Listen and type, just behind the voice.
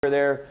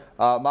there.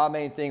 My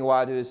main thing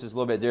why I do this is a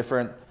little bit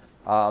different,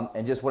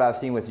 and just what I've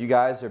seen with you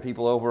guys or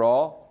people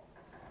overall.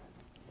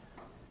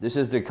 This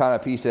is the kind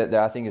of piece that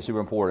I think is super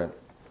important.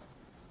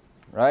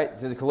 Right?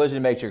 So the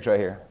collision matrix right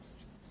here.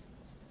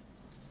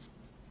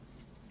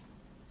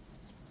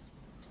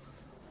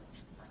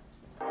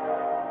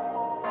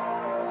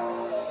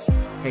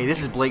 Hey,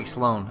 this is Blake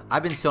Sloan.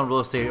 I've been selling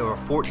real estate over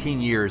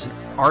 14 years.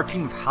 Our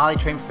team of highly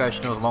trained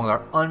professionals, along with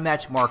our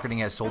unmatched marketing,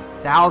 has sold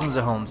thousands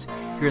of homes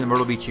here in the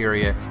Myrtle Beach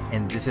area,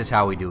 and this is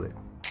how we do it.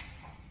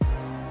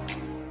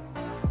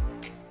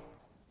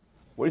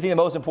 What do you think the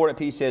most important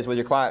piece is with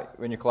your client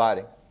when you're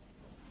colliding?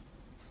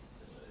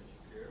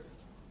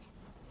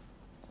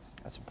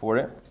 That's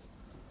important.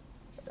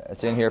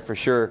 That's in here for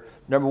sure.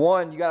 Number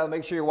one, you got to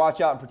make sure you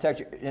watch out and protect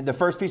your. And the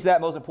first piece of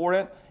that, most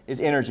important, is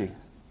energy.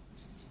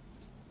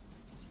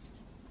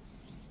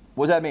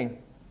 What does that mean?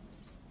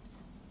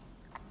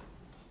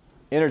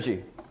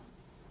 Energy.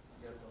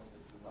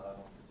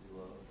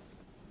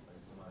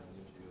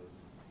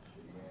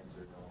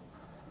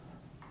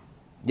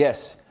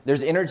 Yes.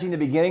 There's energy in the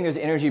beginning, there's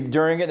energy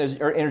during it, there's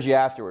energy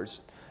afterwards.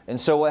 And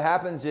so what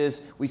happens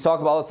is, we talk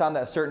about all the time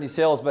that certainty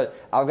sells, but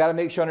I've got to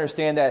make sure I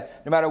understand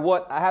that no matter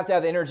what, I have to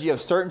have the energy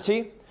of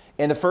certainty.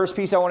 And the first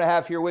piece I want to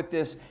have here with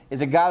this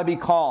is I got to be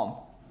calm,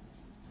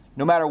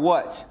 no matter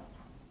what.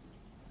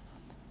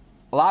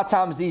 A lot of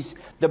times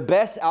the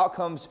best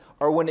outcomes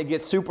are when it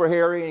gets super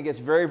hairy and it gets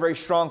very, very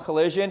strong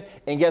collision.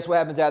 And guess what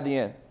happens at the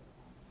end?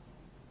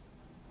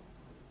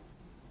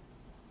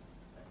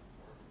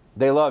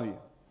 They love you.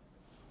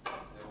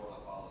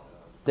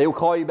 They will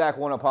call you back,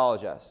 won't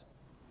apologize.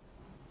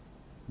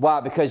 Why?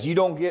 Because you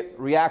don't get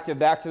reactive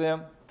back to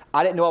them.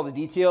 I didn't know all the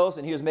details,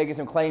 and he was making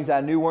some claims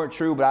that I knew weren't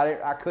true, but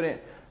I couldn't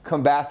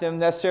combat them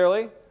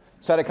necessarily.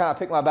 So I had to kind of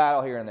pick my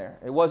battle here and there.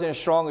 It wasn't as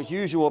strong as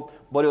usual,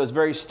 but it was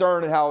very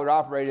stern in how it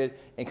operated,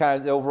 and kind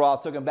of the overall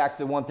took him back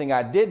to the one thing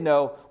I did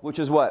know, which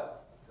is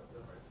what?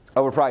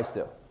 Overpriced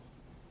still.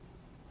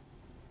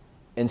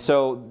 And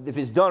so if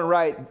it's done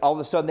right, all of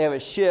a sudden they have a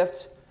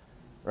shift,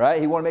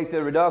 right? He wanted to make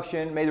the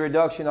reduction, made the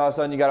reduction, all of a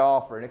sudden you got to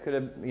offer. And it could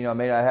have, may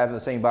not have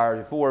the same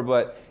buyers before,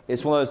 but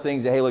it's one of those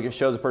things that, hey, look, it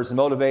shows the person's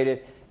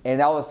motivated,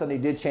 and all of a sudden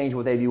they did change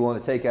what they'd be willing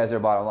to take as their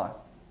bottom line,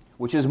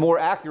 which is more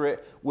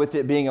accurate with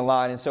it being in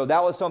line. And so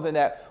that was something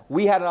that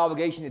we had an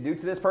obligation to do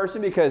to this person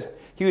because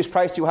he was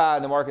priced too high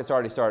and the market's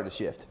already started to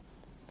shift.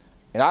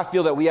 And I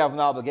feel that we have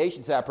an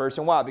obligation to that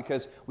person. Why?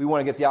 Because we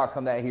want to get the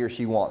outcome that he or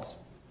she wants.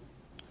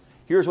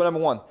 Here's what number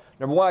one.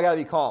 Number one, I got to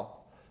be calm.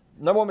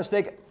 Number one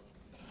mistake,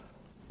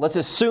 let's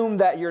assume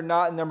that you're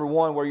not in number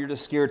one where you're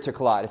just scared to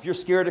collide. If you're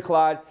scared to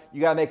collide, you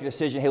got to make a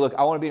decision. Hey, look,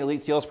 I want to be an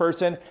elite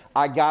salesperson.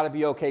 I got to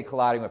be okay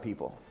colliding with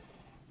people.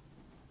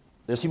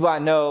 There's people I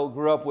know,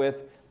 grew up with,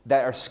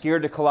 that are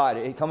scared to collide.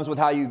 It comes with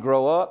how you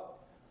grow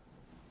up.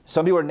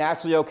 Some people are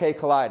naturally okay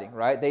colliding,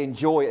 right? They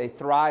enjoy it. They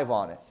thrive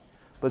on it.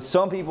 But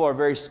some people are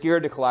very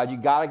scared to collide. You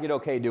got to get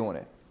okay doing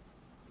it.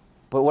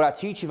 But what I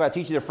teach you, if I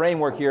teach you the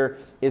framework here,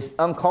 is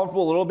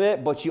uncomfortable a little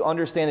bit, but you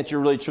understand that you're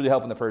really truly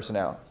helping the person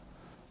out.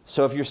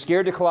 So if you're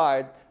scared to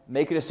collide,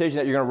 make a decision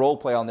that you're going to role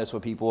play on this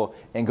with people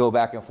and go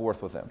back and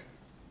forth with them.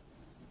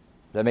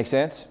 Does that make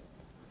sense?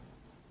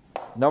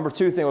 Number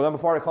two thing, or number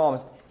part of calm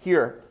is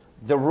here.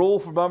 The rule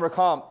for number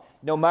calm.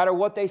 No matter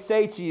what they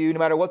say to you, no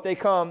matter what they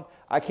come,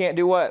 I can't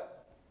do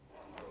what?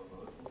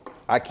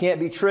 I can't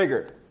be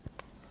triggered.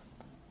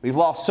 We've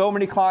lost so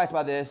many clients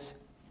by this.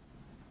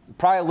 We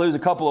probably lose a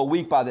couple a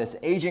week by this.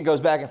 The agent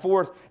goes back and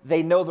forth.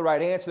 They know the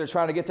right answer. They're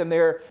trying to get them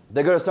there.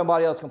 They go to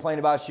somebody else, complain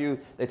about you.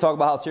 They talk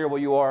about how terrible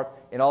you are.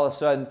 And all of a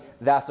sudden,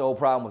 that's the whole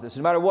problem with this.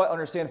 No matter what,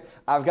 understand,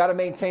 I've got to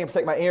maintain and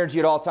protect my energy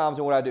at all times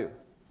in what I do.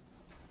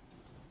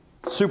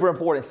 Super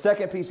important.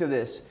 Second piece of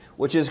this,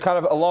 which is kind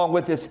of along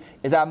with this,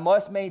 is I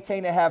must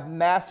maintain and have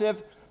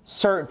massive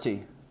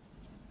certainty.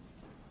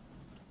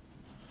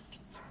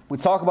 We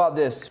talk about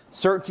this.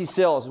 Certainty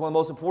sells is one of the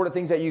most important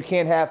things that you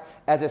can have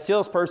as a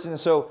salesperson. And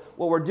so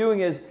what we're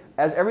doing is,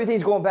 as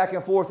everything's going back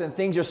and forth and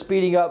things are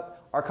speeding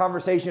up, our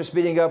conversation is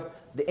speeding up,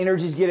 the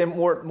energy's getting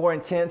more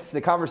intense,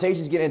 the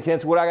conversation's getting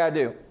intense, what I got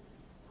to do?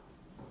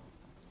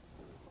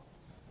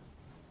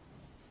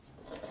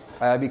 I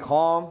got to be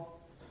calm,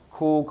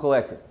 cool,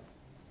 collected.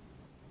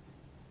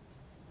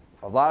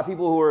 A lot of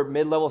people who are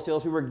mid-level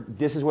salespeople,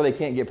 this is where they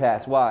can't get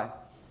past. Why?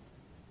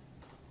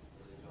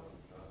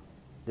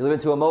 They live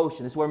into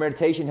emotion. This is where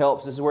meditation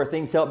helps. This is where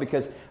things help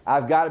because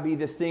I've got to be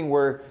this thing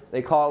where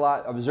they call a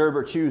lot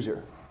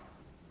observer-chooser,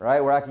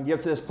 right? Where I can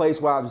get to this place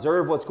where I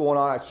observe what's going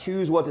on. I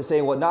choose what to say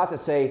and what not to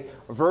say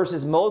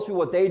versus most people,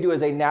 what they do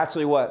is they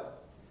naturally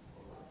what?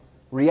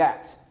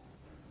 React,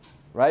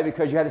 right?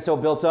 Because you had it so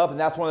built up, and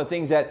that's one of the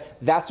things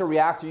that's a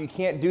reactor. You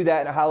can't do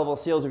that in a high-level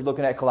sales if you're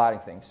looking at colliding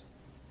things.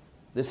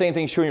 The same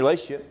thing's true in your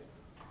relationship,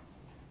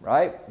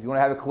 right? If you want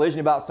to have a collision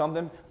about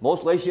something, most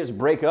relationships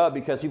break up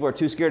because people are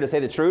too scared to say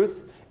the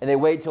truth, and they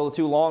wait till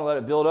too long, let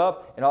it build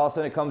up, and all of a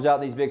sudden it comes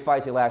out in these big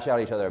fights they lash out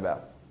at each other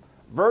about.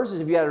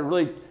 Versus if you had a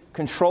really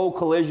controlled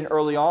collision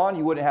early on,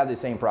 you wouldn't have the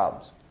same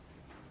problems.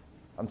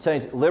 I'm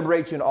telling you, it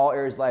liberates you in all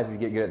areas of life if you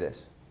get good at this.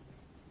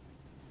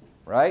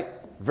 Right?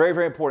 Very,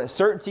 very important.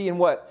 Certainty in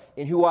what?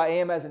 In who I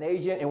am as an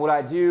agent and what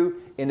I do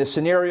in the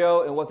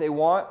scenario and what they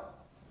want.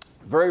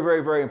 Very,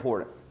 very, very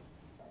important.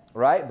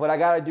 Right? But I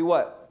got to do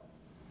what?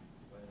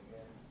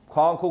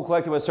 Calm, cool,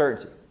 collected with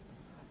certainty.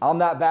 I'm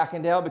not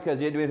backing down because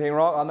he didn't do anything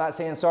wrong. I'm not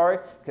saying sorry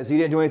because he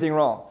didn't do anything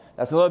wrong.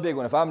 That's another big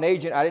one. If I'm an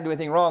agent, I didn't do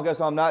anything wrong, guess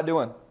what I'm not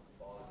doing?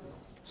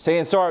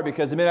 Saying sorry,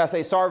 because the minute I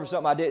say sorry for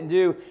something I didn't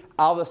do,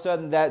 all of a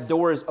sudden that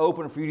door is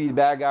open for you to be the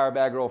bad guy or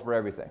bad girl for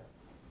everything.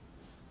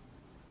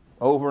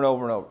 Over and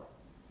over and over.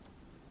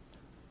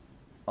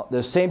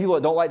 The same people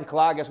that don't like to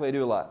collide, guess what they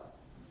do a lot?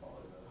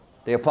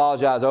 They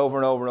apologize over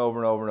and over and over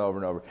and over and over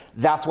and over.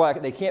 That's why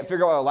they can't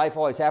figure out why life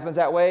always happens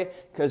that way,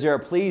 because they're a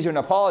pleaser and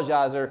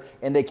apologizer,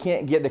 and they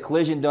can't get the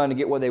collision done to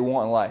get what they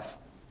want in life.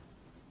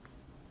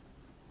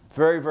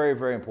 Very, very,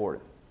 very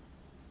important.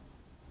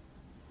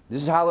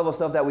 This is high-level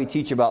stuff that we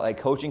teach about, like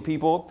coaching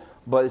people,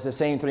 but it's the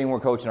same thing we're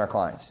coaching our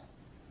clients.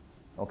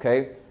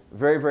 Okay?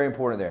 Very, very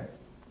important there.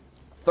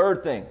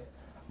 Third thing,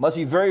 must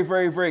be very,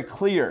 very, very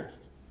clear.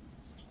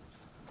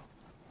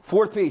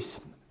 Fourth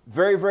piece,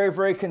 very, very,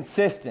 very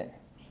consistent.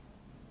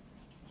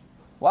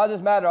 Why does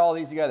this matter, all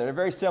these together? They're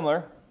very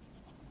similar.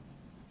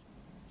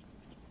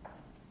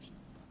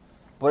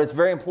 But it's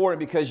very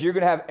important because you're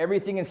going to have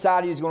everything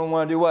inside of you is going to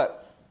want to do what?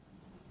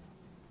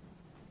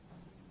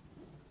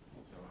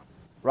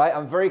 Right?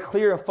 I'm very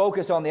clear and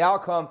focused on the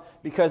outcome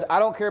because I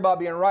don't care about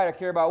being right. I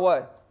care about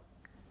what?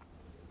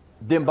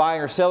 Them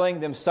buying or selling,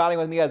 them signing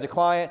with me as a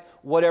client,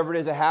 whatever it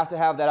is, I have to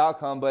have that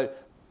outcome.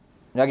 But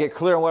I get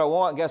clear on what I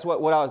want. And guess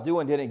what? What I was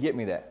doing didn't get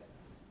me that.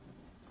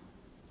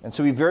 And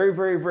so be very,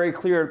 very, very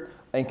clear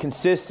and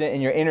consistent in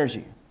your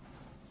energy.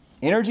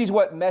 Energy is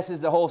what messes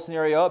the whole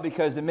scenario up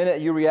because the minute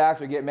you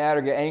react or get mad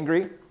or get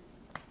angry,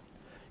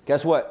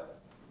 guess what?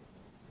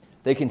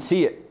 They can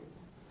see it.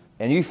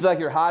 And you feel like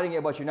you're hiding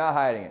it, but you're not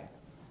hiding it.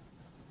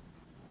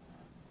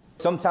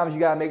 Sometimes you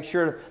got to make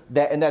sure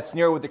that in that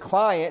scenario with the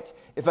client,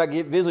 if I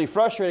get visually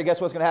frustrated, guess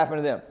what's going to happen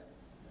to them?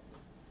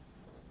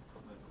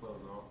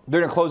 They're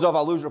going to close off.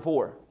 I'll lose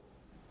rapport.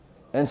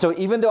 And so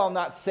even though I'm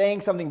not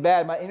saying something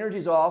bad, my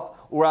energy's off,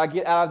 or I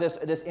get out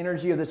of this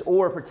energy of this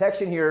aura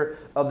protection here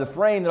of the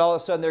frame, then all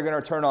of a sudden they're going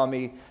to turn on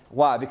me.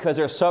 Why? Because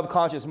their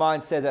subconscious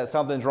mind says that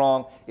something's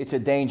wrong. It's a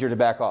danger to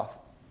back off.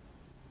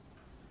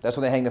 That's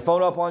when they hang the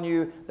phone up on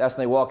you. That's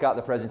when they walk out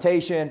the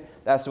presentation.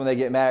 That's when they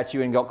get mad at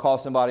you and go call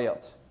somebody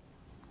else.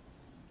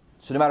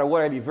 So no matter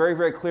what, I'd be very,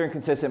 very clear and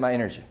consistent in my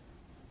energy.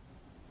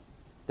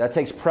 That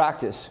takes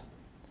practice.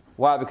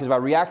 Why? Because if I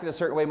reacted a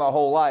certain way my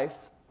whole life,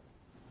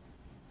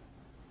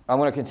 I'm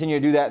going to continue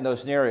to do that in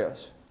those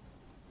scenarios.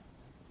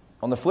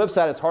 On the flip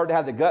side, it's hard to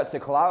have the guts to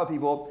collide with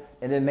people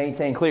and then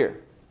maintain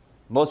clear.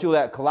 Most people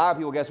that collide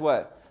with people, guess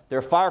what?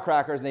 They're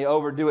firecrackers and they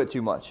overdo it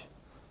too much.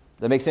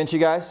 Does that make sense, you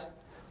guys?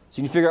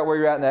 So you can figure out where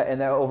you're at in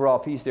that overall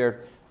piece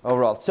there.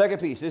 Overall. Second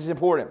piece, this is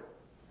important.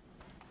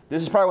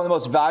 This is probably one of the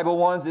most valuable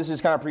ones. This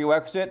is kind of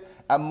prerequisite.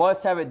 I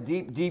must have a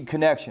deep, deep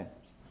connection.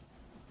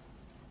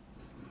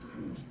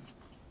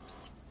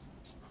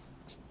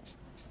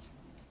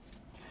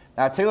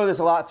 Now, I tailor this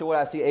a lot to what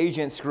I see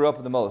agents screw up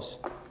with the most.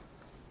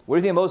 What do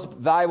you think the most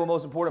valuable,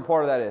 most important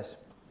part of that is?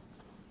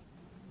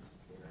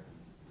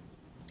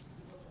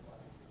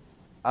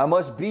 I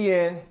must be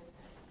in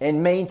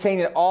and maintain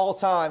at all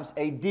times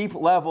a deep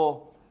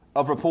level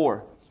of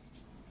rapport.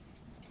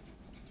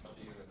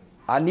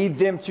 I need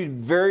them to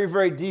very,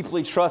 very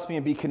deeply trust me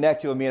and be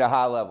connected with me at a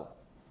high level.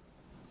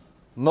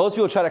 Most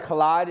people try to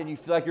collide and you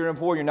feel like you're in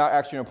rapport, you're not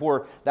actually in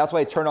rapport. That's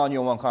why they turn on you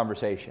in one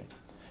conversation.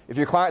 If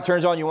your client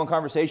turns on you in one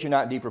conversation, you're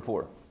not in deep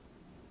rapport.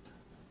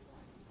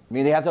 I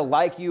mean, they have to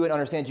like you and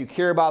understand you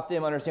care about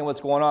them, understand what's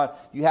going on.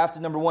 You have to,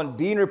 number one,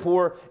 be in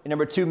rapport, and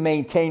number two,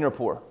 maintain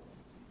rapport.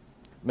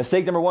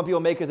 Mistake number one people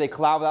make is they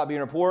collide without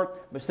being in rapport.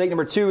 Mistake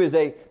number two is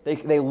they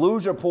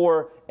lose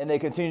rapport and they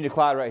continue to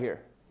collide right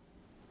here.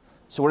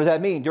 So what does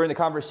that mean? During the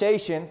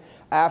conversation,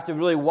 I have to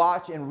really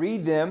watch and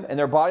read them and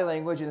their body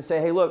language and say,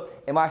 hey, look,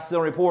 am I still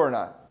in rapport or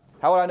not?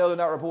 How would I know they're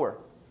not in rapport?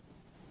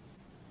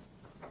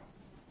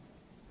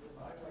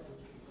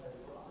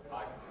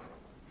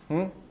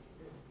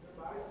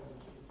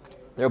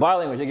 Their body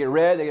language. They get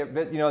red, they get,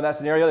 in that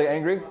scenario, they get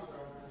angry.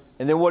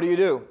 And then what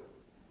do?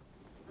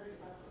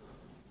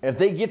 If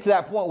they get to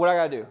that point, what I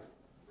got to do?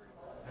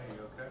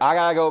 I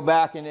got to go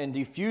back and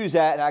diffuse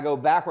that, and I go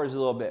backwards a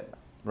little bit.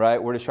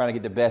 Right? We're just trying to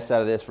get the best out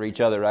of this for each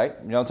other, right?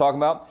 You know what I'm talking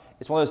about?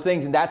 It's one of those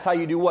things, and that's how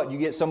you do what? You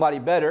get somebody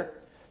better.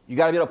 You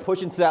got to be able to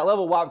push into that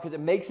level. Why? Because it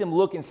makes them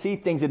look and see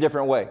things a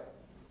different way.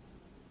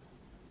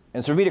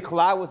 And so for me to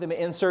collide with them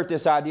and insert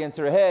this idea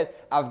into their head,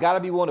 I've got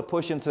to be willing to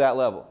push them to that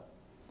level.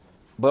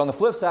 But on the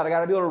flip side, I got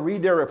to be able to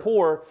read their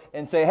rapport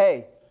and say,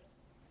 hey,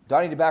 do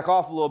I need to back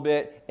off a little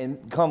bit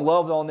and come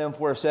love on them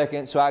for a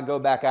second so I go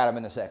back at them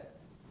in a second?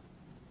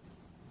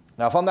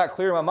 Now, if I'm not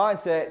clear in my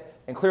mindset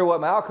and clear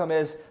what my outcome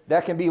is,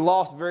 that can be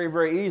lost very,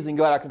 very easily and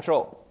go out of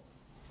control.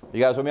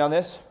 You guys with me on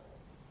this?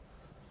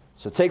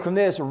 So take from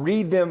this,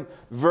 read them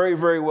very,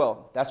 very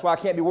well. That's why I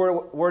can't be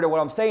worried at what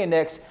I'm saying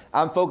next.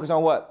 I'm focused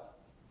on what?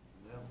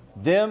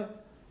 Them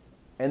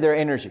and their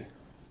energy.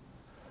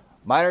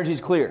 My energy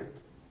is clear.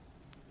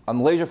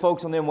 I'm laser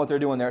focused on them, what they're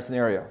doing in their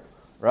scenario.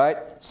 Right?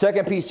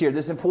 Second piece here.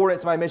 This is important.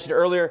 Somebody mentioned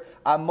earlier.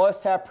 I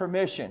must have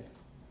permission.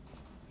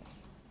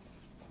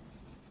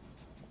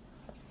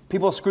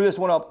 People screw this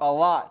one up a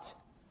lot.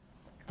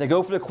 They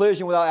go for the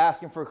collision without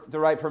asking for the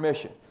right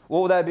permission.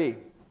 What would that be?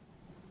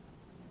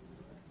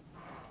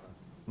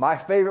 My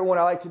favorite one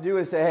I like to do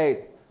is say,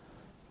 hey,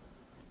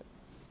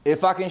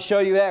 if I can show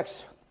you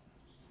X,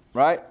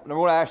 right? Number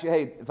one, I ask you,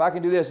 hey, if I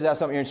can do this, is that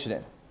something you're interested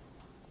in?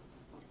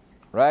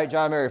 Right?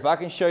 John and Mary, if I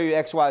can show you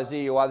X, Y,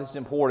 Z, or why this is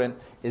important,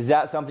 is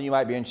that something you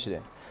might be interested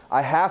in?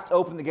 I have to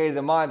open the gate of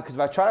the mind, because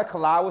if I try to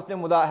collide with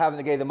them without having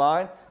the gate of the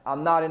mind,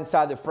 I'm not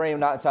inside the frame,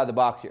 not inside the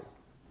box here.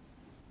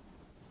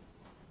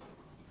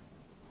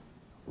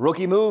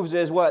 Rookie moves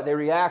is what? They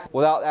react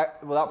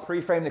without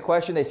pre-framing the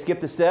question. They skip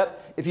the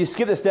step. If you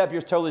skip the step,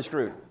 you're totally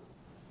screwed.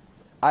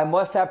 I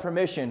must have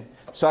permission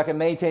so I can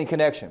maintain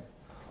connection.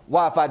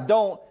 Why? If I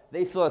don't,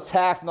 they feel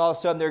attacked, and all of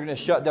a sudden they're going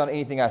to shut down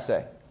anything I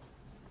say.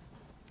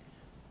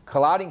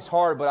 Colliding's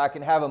hard, but I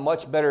can have a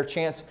much better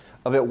chance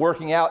of it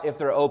working out if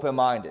they're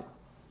open-minded.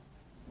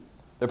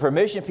 The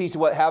permission piece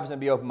of what happens to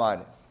be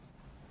open-minded.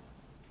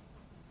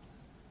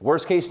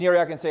 Worst case scenario,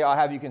 I can say, I'll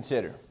have you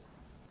consider.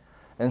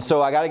 And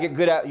so I got to get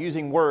good at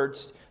using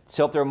words to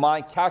help their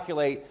mind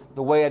calculate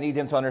the way I need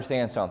them to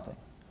understand something.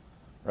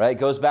 Right? It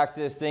goes back to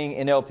this thing,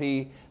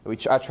 NLP,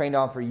 that I trained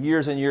on for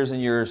years and years and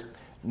years.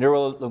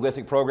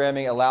 Neuro-linguistic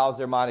programming allows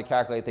their mind to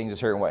calculate things a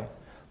certain way.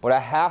 But I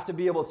have to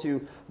be able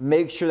to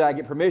make sure that I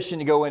get permission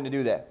to go in to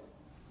do that.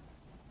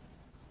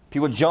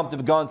 People jump the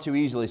gun too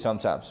easily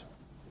sometimes.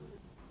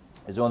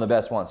 It's one of the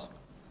best ones.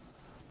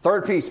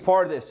 Third piece,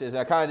 part of this is,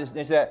 I kind of just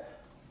mentioned that,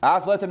 I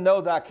have to let them know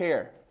that I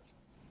care.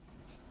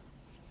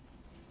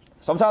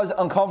 Sometimes it's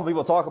uncomfortable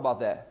people talk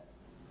about that.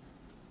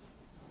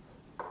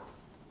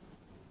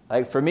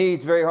 Like for me,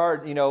 it's very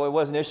hard. You know, it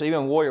wasn't initially,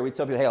 even in Warrior, we'd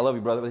tell people, hey, I love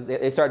you, brother.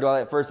 They started doing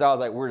that at first. I was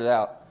like weirded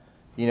out.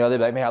 You know, they'd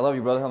be like, man, I love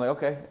you, brother. I'm like,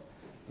 okay.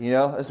 You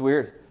know, that's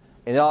weird.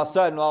 And then all of a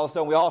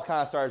sudden, we all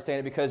kind of started saying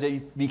it because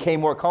it became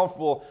more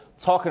comfortable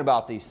talking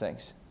about these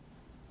things.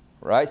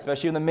 Right?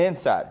 Especially on the men's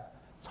side.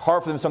 It's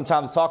hard for them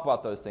sometimes to talk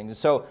about those things. And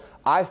so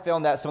I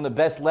found that some of the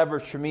best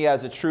leverage for me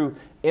as a true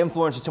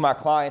influencer to my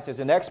clients as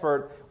an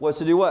expert was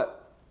to do what?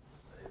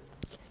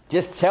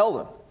 Just tell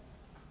them,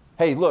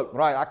 hey, look,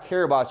 Ryan, I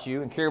care about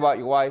you and care about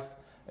your wife.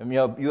 And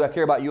I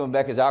care about you and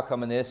Becca's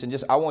outcome in this.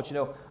 And I want you to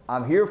know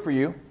I'm here for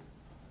you.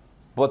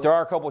 But there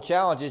are a couple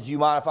challenges. Do you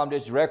mind if I'm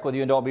just direct with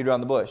you and don't beat around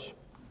the bush?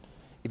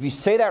 If you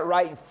say that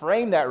right and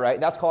frame that right,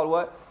 that's called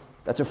what?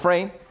 That's a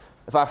frame.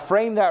 If I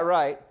frame that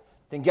right,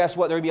 then guess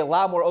what? They're going to be a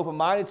lot more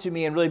open-minded to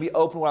me and really be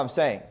open to what I'm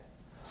saying.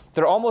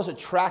 They're almost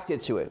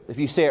attracted to it if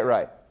you say it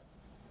right.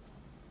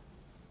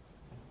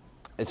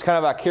 It's kind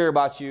of, I care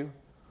about you,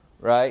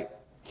 right?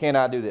 Can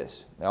I do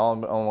this? Now,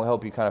 I'm going to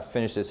help you kind of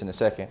finish this in a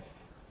second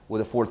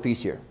with a fourth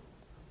piece here,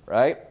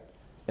 right?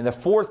 And the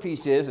fourth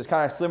piece is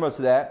kind of similar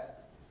to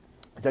that.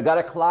 It's I got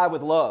to collide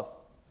with love.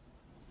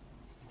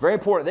 Very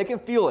important. They can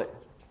feel it.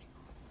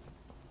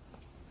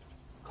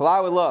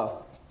 Collide with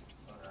love.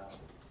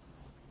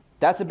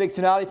 That's a big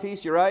tonality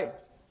piece, you're right.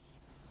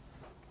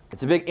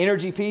 It's a big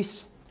energy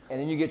piece. And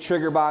then you get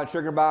triggered by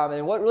them.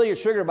 And what really you're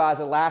triggered by is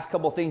the last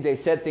couple things they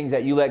said, things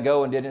that you let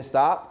go and didn't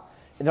stop.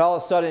 And then all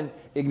of a sudden,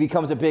 it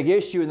becomes a big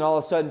issue. And all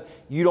of a sudden,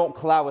 you don't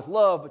collide with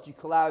love, but you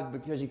collide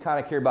because you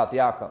kind of care about the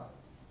outcome.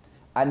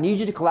 I need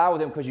you to collide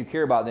with them because you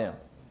care about them.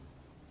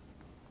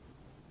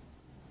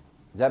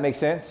 Does that make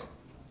sense?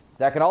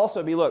 That can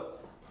also be,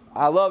 look,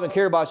 I love and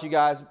care about you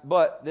guys,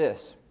 but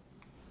this.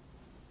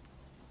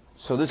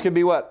 So this could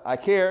be what? I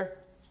care,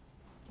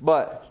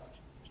 but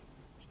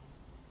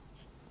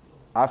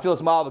I feel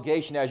it's my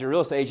obligation as your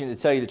real estate agent to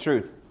tell you the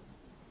truth.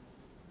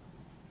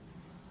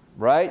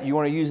 Right? You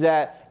want to use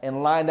that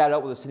and line that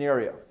up with a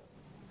scenario.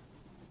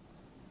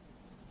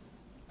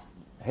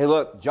 Hey,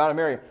 look, John and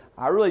Mary,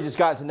 I really just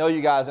got to know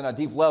you guys on a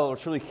deep level,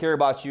 truly care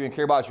about you and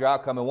care about your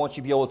outcome, and want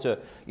you to be able to,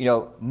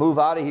 move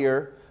out of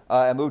here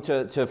and move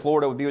to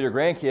Florida to be with your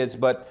grandkids.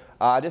 But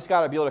I just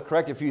got to be able to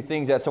correct a few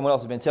things that someone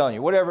else has been telling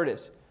you. Whatever it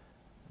is.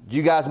 Do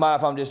you guys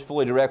mind if I'm just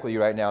fully direct with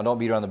you right now? Don't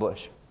beat around the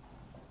bush.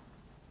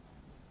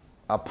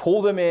 I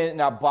pull them in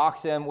and I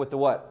box them with the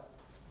what?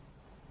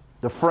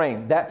 The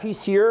frame. That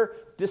piece here,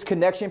 this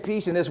connection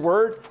piece in this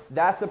word,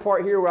 that's the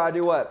part here where I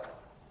do what?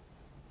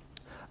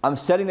 I'm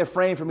setting the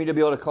frame for me to be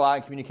able to collide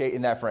and communicate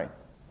in that frame.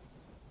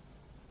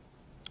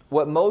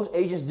 What most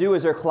agents do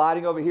is they're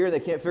colliding over here. They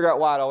can't figure out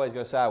why it always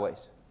goes sideways.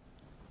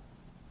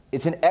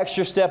 It's an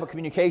extra step of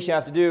communication I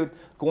have to do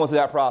going through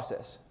that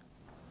process.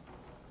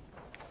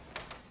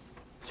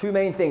 Two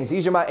main things.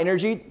 These are my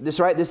energy. This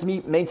is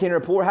me maintaining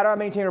rapport. How do I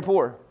maintain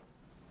rapport?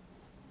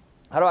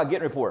 How do I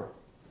get rapport?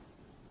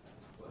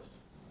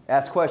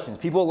 Ask questions.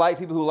 People like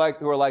people who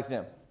are like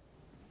them.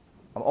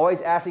 I'm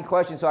always asking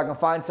questions so I can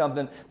find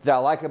something that I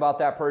like about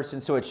that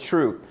person so it's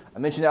true. I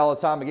mention that all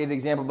the time. I gave the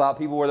example about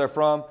people where they're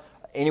from.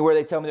 Anywhere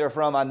they tell me they're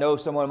from, I know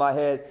someone in my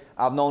head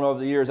I've known over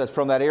the years that's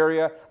from that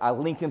area. I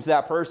link them to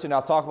that person.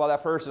 I'll talk about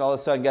that person. All of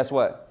a sudden, guess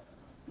what?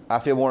 I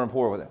feel more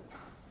rapport with them.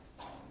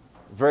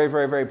 Very,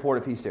 very, very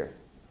important piece there.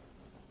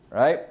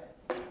 Right?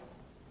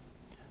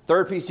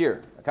 Third piece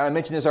here, I kind of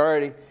mentioned this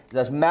already, is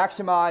let's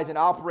maximize and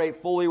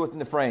operate fully within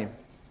the frame.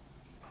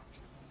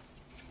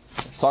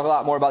 Let's talk a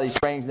lot more about these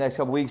frames in the next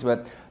couple weeks,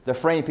 but the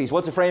frame piece.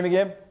 What's a frame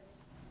again?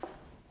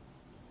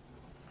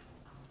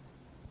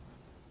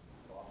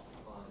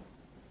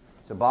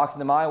 It's a box in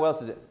the mind. What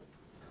else is it?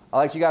 I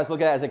like you guys to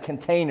look at it as a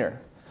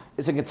container.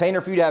 It's a container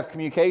for you to have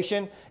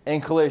communication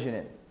and collision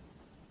in.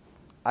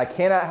 I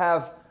cannot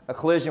have a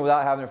collision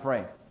without having a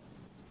frame.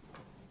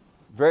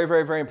 Very,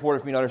 very, very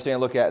important for me to understand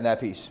and look at in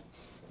that piece.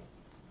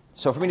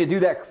 So for me to do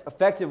that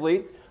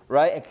effectively,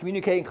 right, and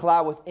communicate and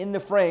collide within the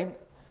frame,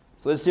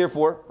 so this is here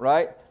for,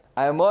 right,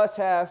 I must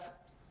have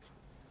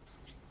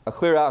a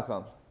clear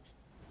outcome.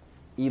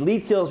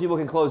 Elite salespeople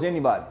can close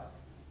anybody.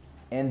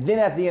 And then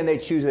at the end, they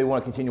choose if they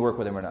want to continue to work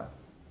with them or not.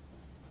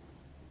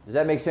 Does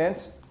that make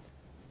sense?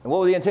 And what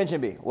would the intention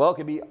be? Well, it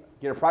could be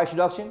get a price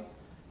reduction,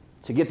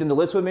 to get them to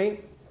list with me,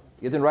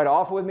 to get them to write an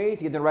offer with me,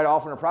 to get them to write an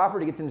offer on a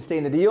property, to get them to stay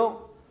in the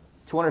deal,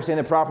 to understand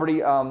the property,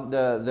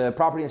 the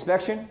property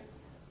inspection.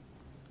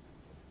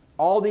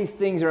 All these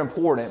things are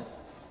important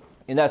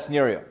in that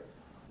scenario.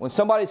 When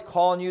somebody's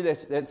calling you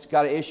that's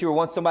got an issue, or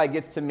once somebody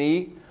gets to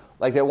me,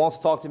 like that wants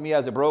to talk to me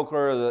as a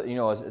broker,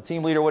 or as a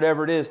team leader,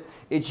 whatever it is,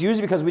 it's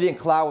usually because we didn't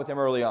collide with them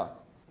early on.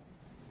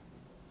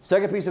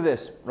 Second piece of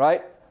this,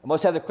 right? I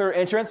must have the clear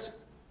entrance.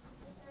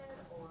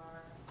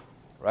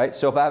 Right?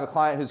 So if I have a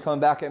client who's coming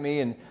back at me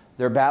and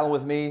they're battling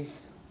with me,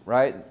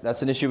 right?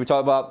 That's an issue we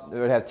talk about. They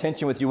would have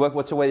tension with you.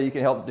 What's a way that you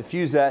can help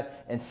diffuse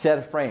that and set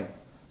a frame?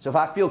 So if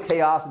I feel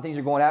chaos and things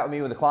are going out with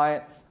me with a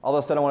client, all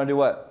of a sudden I want to do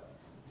what?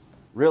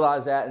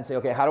 Realize that and say,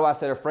 okay, how do I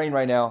set a frame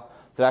right now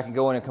that I can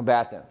go in and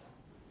combat them?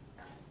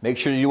 Make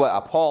sure you do what? I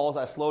pause,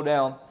 I slow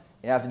down,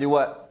 and I have to do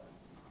what?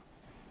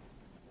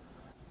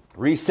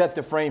 Reset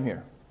the frame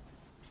here.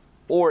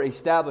 Or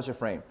establish a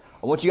frame.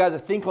 I want you guys to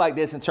think like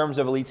this in terms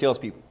of elite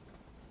salespeople.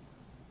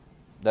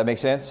 That make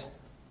sense?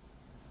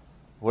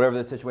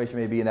 Whatever the situation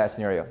may be in that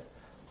scenario.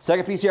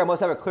 Second piece here, I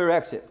must have a clear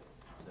exit.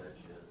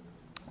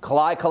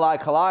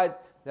 Collide.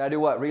 Then I do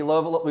what?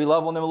 Re-level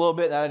them a little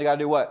bit. Then I got to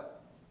do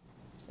what?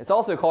 It's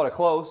also called a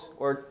close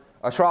or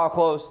a trial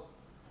close.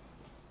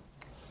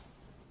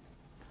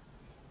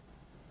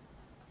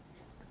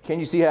 Can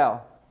you see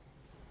how?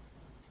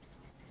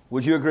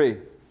 Would you agree?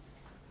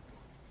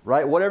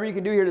 Right? Whatever you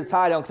can do here to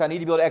tie down, because I need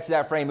to be able to exit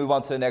that frame, move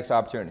on to the next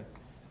opportunity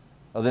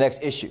or the next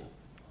issue.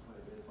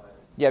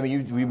 Yeah, I mean,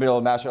 you've been able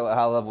to master at a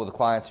high level with the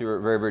clients who are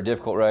very, very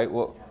difficult, right?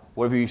 What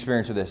have you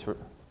experienced with this?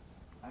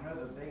 I know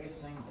the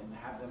biggest thing and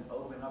have them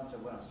open up to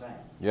what I'm saying.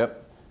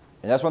 Yep.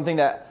 And that's one thing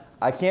that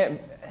I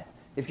can't,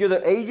 if you're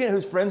the agent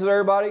who's friends with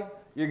everybody,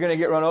 you're going to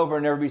get run over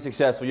and never be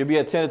successful. You'll be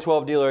a 10 to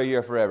 12 dealer a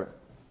year forever.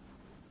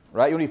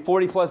 Right? You'll need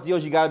 40 plus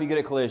deals, you got to be good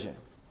at collision.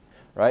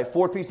 Right?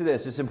 Fourth piece of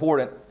this, it's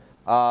important,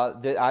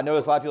 that I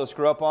notice a lot of people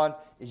screw up on,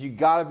 is you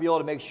got to be able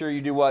to make sure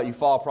you do what? You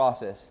follow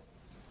process.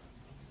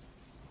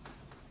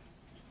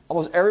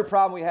 Almost every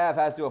problem we have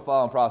has to do with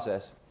following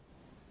process.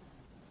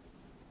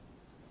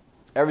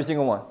 Every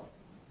single one.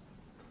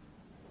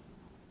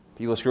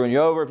 People screwing you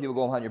over, people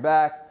going behind your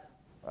back,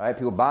 right?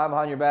 People buying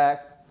behind your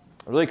back.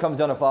 It really comes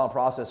down to following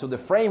process. So the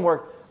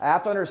framework, I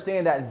have to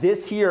understand that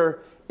this here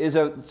is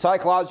a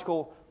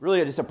psychological,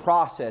 really just a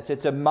process.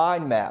 It's a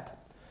mind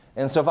map.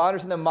 And so if I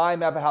understand the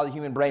mind map of how the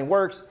human brain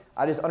works,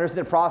 I just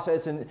understand the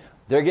process, and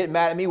they're getting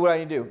mad at me, what do I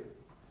need to do?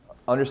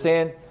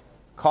 Understand?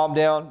 Calm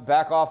down,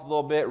 back off a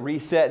little bit,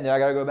 reset, and then I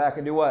got to go back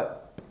and do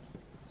what?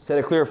 Set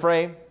a clear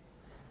frame,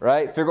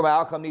 right? Figure out my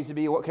outcome needs to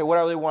be, okay, what do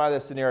I really want out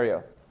of this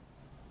scenario?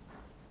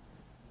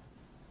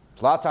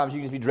 A lot of times you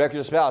can just be direct to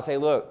your spouse. Hey,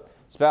 look,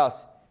 spouse,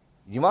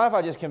 do you mind if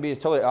I just can be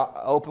totally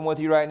open with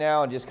you right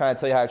now and just kind of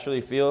tell you how I truly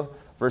feel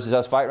versus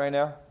us fight right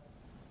now?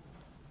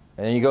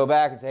 And then you go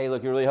back and say, hey,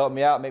 look, you really helped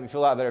me out. Make me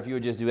feel a lot better if you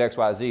would just do X,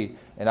 Y, Z,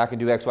 and I can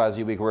do X, Y,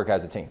 Z. We can work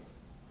as a team.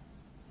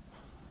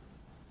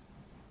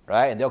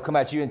 Right? And they'll come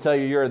at you and tell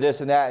you you're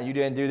this and that, and you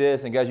didn't do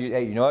this, and guys,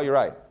 hey, you know what? You're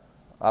right.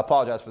 I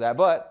apologize for that.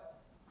 But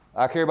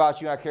I care about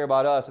you, and I care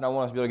about us, and I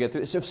want us to be able to get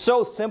through. It's just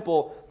so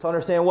simple to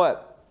understand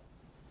what?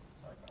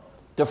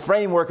 The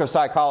framework of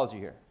psychology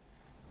here.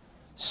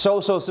 So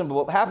simple.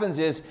 What happens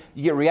is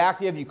you get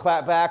reactive, you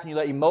clap back, and you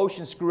let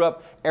emotions screw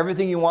up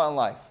everything you want in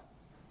life.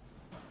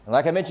 And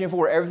like I mentioned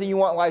before, everything you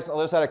want in life is on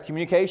the other side of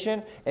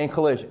communication and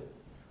collision.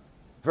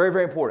 Very,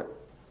 very important.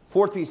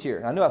 Fourth piece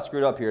here. I knew I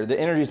screwed up here. The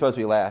energy is supposed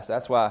to be last.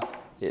 That's why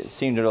it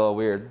seemed a little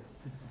weird.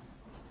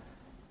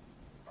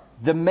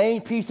 The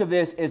main piece of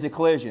this is the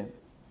collision.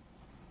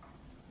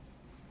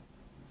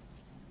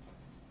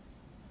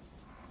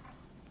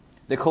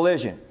 The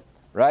collision,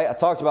 right? I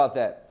talked about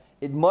that.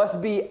 It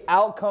must be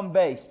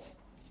outcome-based.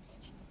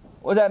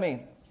 What does that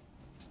mean?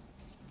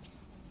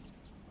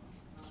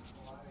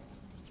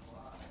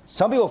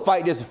 Some people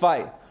fight just to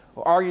fight,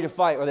 or argue to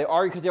fight, or they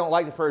argue because they don't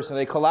like the person, or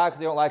they collide because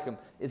they don't like them.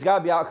 It's got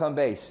to be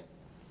outcome-based.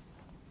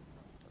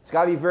 It's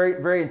got to be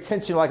very, very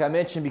intentional, like I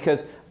mentioned,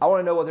 because I want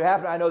to know what they're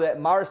happening. I know that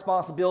my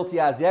responsibility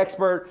as the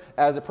expert,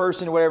 as a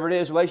person, whatever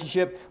it is,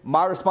 relationship,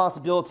 my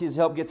responsibility is to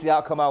help get to the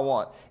outcome I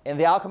want. And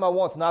the outcome I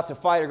want is not to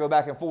fight or go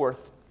back and forth.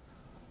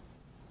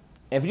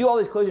 And if you do all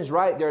these collisions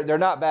right, they're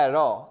not bad at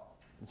all.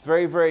 It's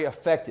very, very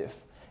effective.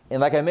 And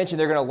like I mentioned,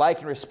 they're going to like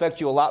and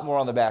respect you a lot more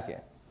on the back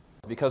end.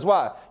 Because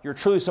why? You're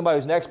truly somebody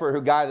who's an expert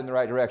who guided them in the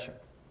right direction.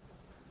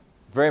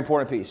 Very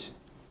important piece.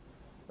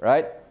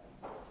 Right?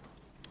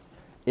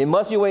 It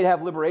must be a way to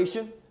have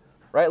liberation.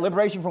 Right?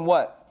 Liberation from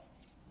what?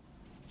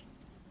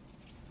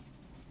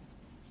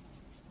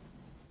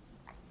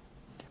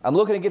 I'm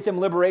looking to get them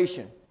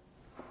liberation.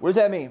 What does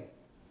that mean?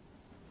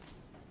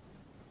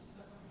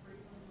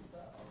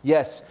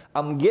 Yes,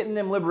 I'm getting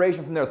them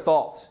liberation from their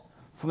thoughts,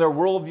 from their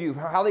worldview,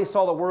 how they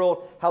saw the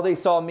world, how they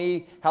saw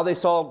me, how they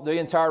saw the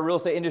entire real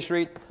estate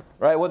industry,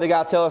 right? What they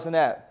got to tell us in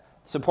that.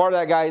 So part of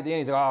that guy at the end,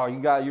 he's like, oh,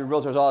 your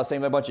realtors all the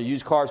same, a bunch of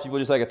used cars, people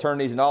just like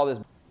attorneys and all this,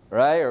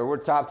 right? Or we're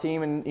top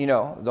team and,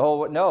 the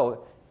whole,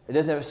 no, it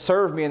doesn't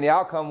serve me in the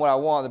outcome what I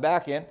want on the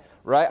back end,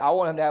 right? I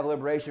want him to have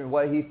liberation in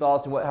what he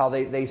thoughts and how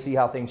they see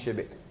how things should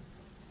be.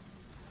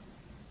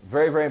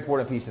 Very, very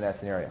important piece in that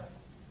scenario.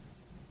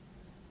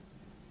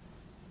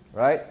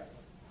 Right?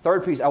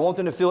 Third piece, I want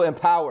them to feel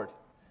empowered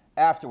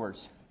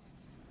afterwards.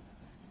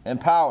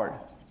 Empowered.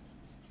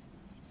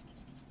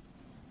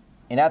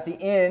 And at the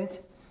end,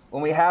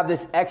 when we have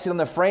this exit on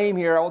the frame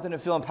here, I want them to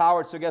feel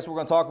empowered. So guess what we're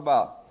going to talk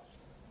about?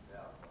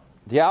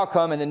 The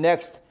outcome and the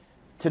next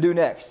to do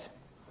next.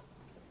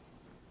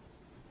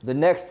 The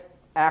next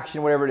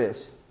action, whatever it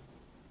is.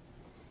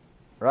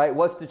 Right?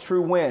 What's the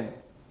true win?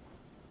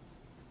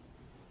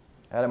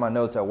 I had in my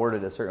notes, I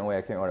worded it a certain way.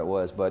 I can't remember what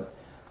it was, but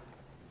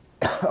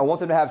I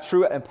want them to have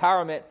true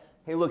empowerment.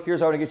 Hey, look,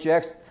 here's how I'm going to get you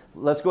X.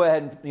 Let's go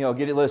ahead and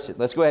get it listed.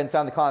 Let's go ahead and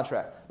sign the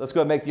contract. Let's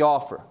go ahead and make the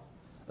offer.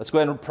 Let's go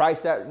ahead and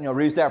price that,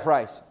 reduce that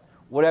price.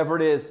 Whatever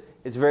it is,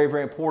 it's very,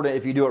 very important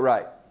if you do it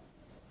right.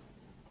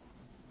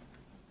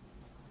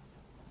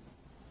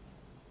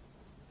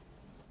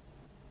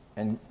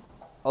 And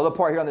other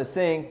part here on this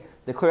thing,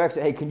 the clear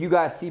exit. Hey, can you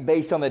guys see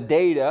based on the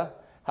data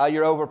how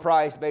you're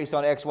overpriced based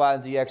on X, Y,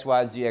 and Z, X,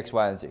 Y, and Z, X,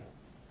 Y, and Z?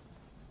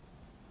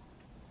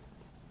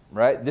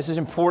 Right? This is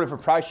important for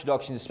price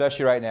reductions,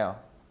 especially right now.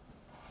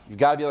 You've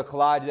got to be able to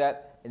collide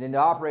that, and then to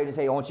operate and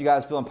say, I want you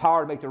guys to feel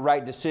empowered to make the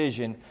right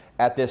decision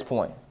at this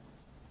point.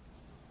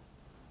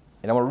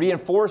 And I want to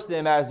reinforce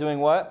them as doing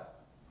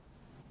what?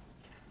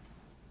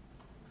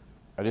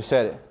 I just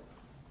said it.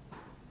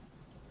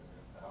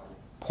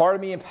 Part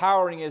of me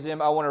empowering is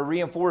them, I want to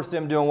reinforce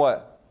them doing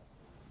what?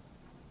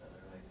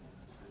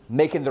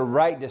 Making the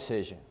right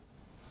decision.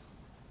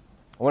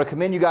 I want to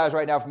commend you guys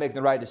right now for making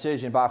the right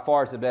decision. By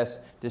far, it's the best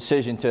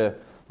decision to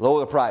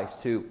lower the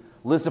price, to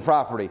list the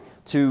property,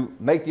 to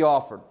make the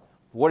offer.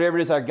 Whatever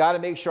it is, I've got to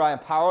make sure I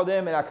empower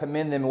them and I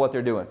commend them in what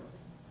they're doing.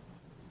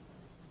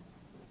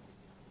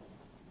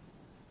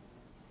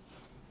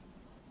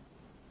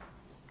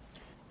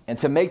 And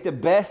to make the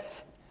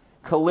best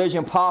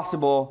collision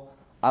possible,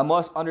 I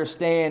must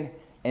understand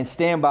and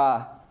stand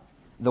by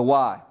the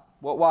why.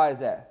 What why is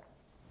that?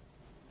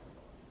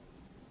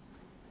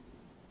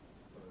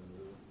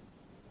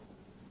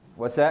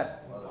 What's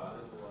that?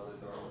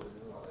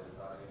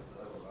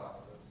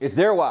 It's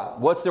their why.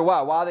 What's their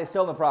why? Why are they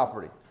selling the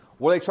property?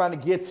 What are they trying to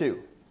get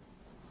to?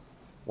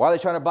 Why are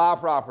they trying to buy a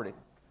property?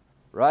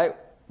 Right?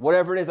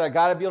 Whatever it is, I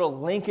got to be able to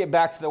link it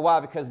back to the why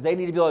because they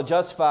need to be able to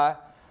justify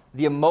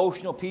the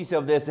emotional piece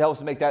of this that helps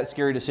them make that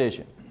scary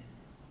decision.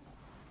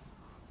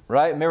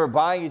 Right? Remember,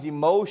 buying is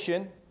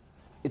emotion.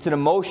 It's an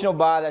emotional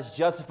buy that's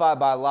justified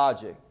by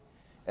logic.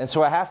 And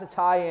so I have to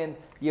tie in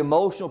the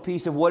emotional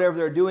piece of whatever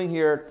they're doing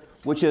here,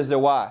 which is their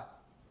why.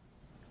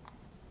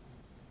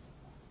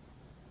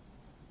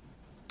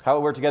 How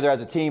we work together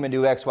as a team and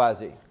do X, Y,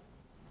 Z.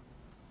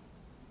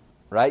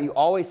 Right? You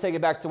always take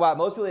it back to the why.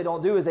 Most people they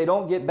don't do is they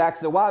don't get back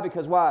to the why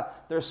because why?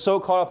 They're so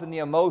caught up in the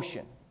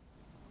emotion.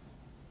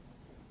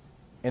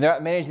 And they're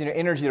not managing their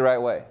energy the right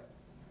way.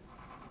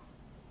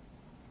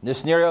 In this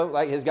scenario,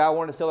 like his guy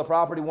wanted to sell a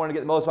property, wanted to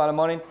get the most amount of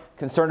money,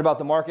 concerned about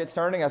the market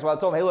turning. That's why I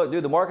told him, hey, look,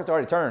 dude, the market's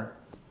already turned.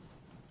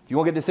 If you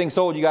want to get this thing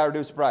sold, you got to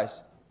reduce the price.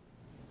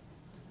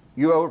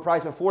 You were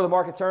overpriced before the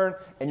market turned,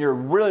 and you're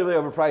really, really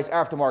overpriced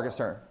after the market's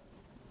turned.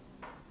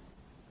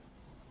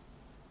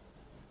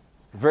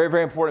 Very,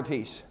 very important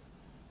piece.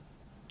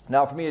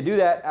 Now, for me to do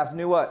that, I have to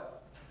know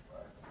what?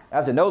 I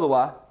have to know the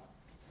why.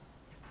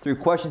 Through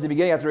questions at the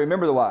beginning, I have to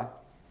remember the why.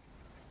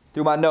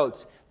 Through my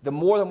notes. The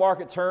more the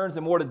market turns,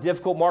 the more the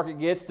difficult market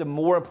gets, the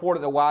more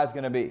important the why is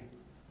going to be.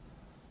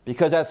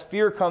 Because as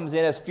fear comes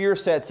in, as fear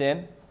sets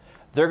in,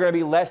 they're going to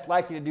be less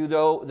likely to do the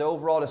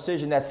overall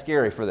decision that's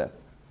scary for them.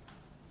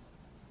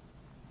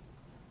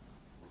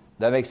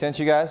 That makes sense,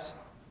 you guys?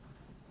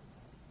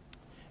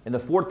 And the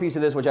fourth piece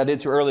of this, which I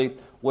did too early,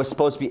 was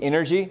supposed to be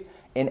energy.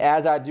 And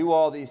as I do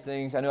all these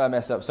things, I knew I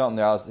messed up something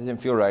there. It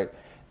didn't feel right.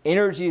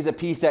 Energy is a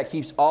piece that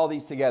keeps all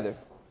these together.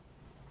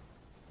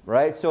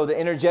 Right? So the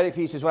energetic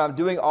piece is when I'm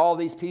doing all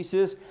these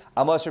pieces,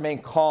 I must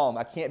remain calm.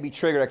 I can't be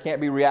triggered. I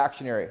can't be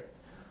reactionary.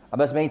 I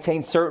must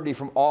maintain certainty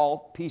from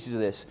all pieces of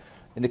this.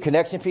 In the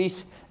connection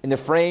piece, in the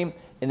frame,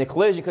 in the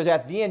collision, because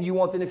at the end you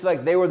want them to feel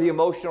like they were the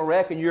emotional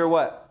wreck and you're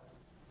what?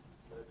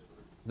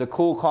 The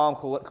cool,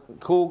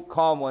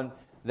 calm one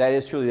that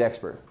is truly the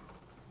expert.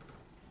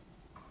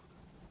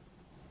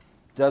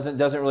 Doesn't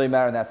really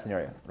matter in that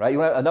scenario, right? You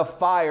want enough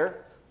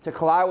fire to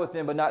collide with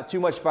them, but not too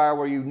much fire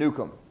where you nuke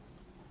them.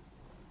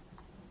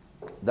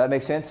 Does that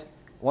make sense?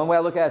 One way I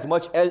look at it, it's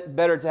much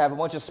better to have a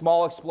bunch of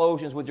small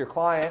explosions with your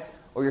client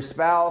or your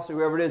spouse or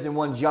whoever it is in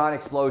one giant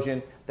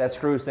explosion that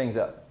screws things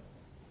up.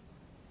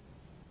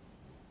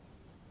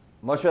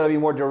 Much rather be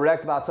more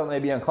direct about something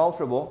that may be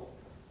uncomfortable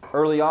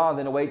early on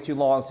than to wait too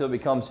long until it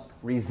becomes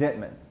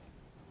resentment.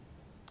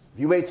 If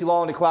you wait too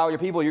long to collide with your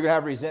people, you're going to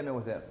have resentment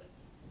with them.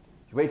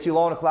 If you wait too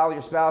long to collide with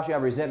your spouse, you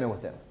have resentment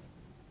with them.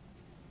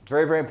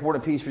 Very, very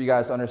important piece for you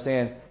guys to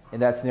understand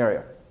in that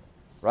scenario.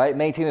 Right?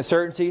 Maintain the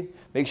certainty.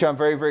 Make sure I'm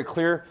very, very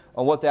clear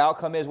on what the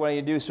outcome is, what I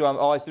need to do. So I'm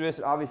always through this,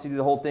 and obviously do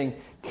the whole thing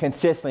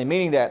consistently,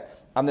 meaning that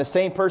I'm the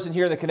same person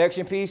here in the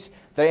connection piece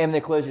that I am in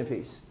the collision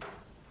piece.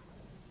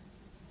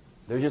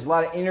 There's just a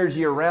lot of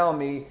energy around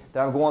me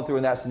that I'm going through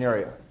in that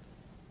scenario.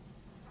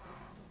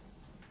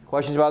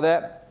 Questions about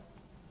that?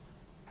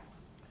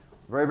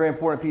 Very, very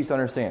important piece to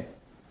understand.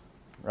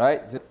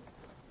 Right?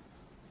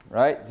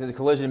 Right? It's the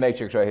collision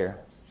matrix right here.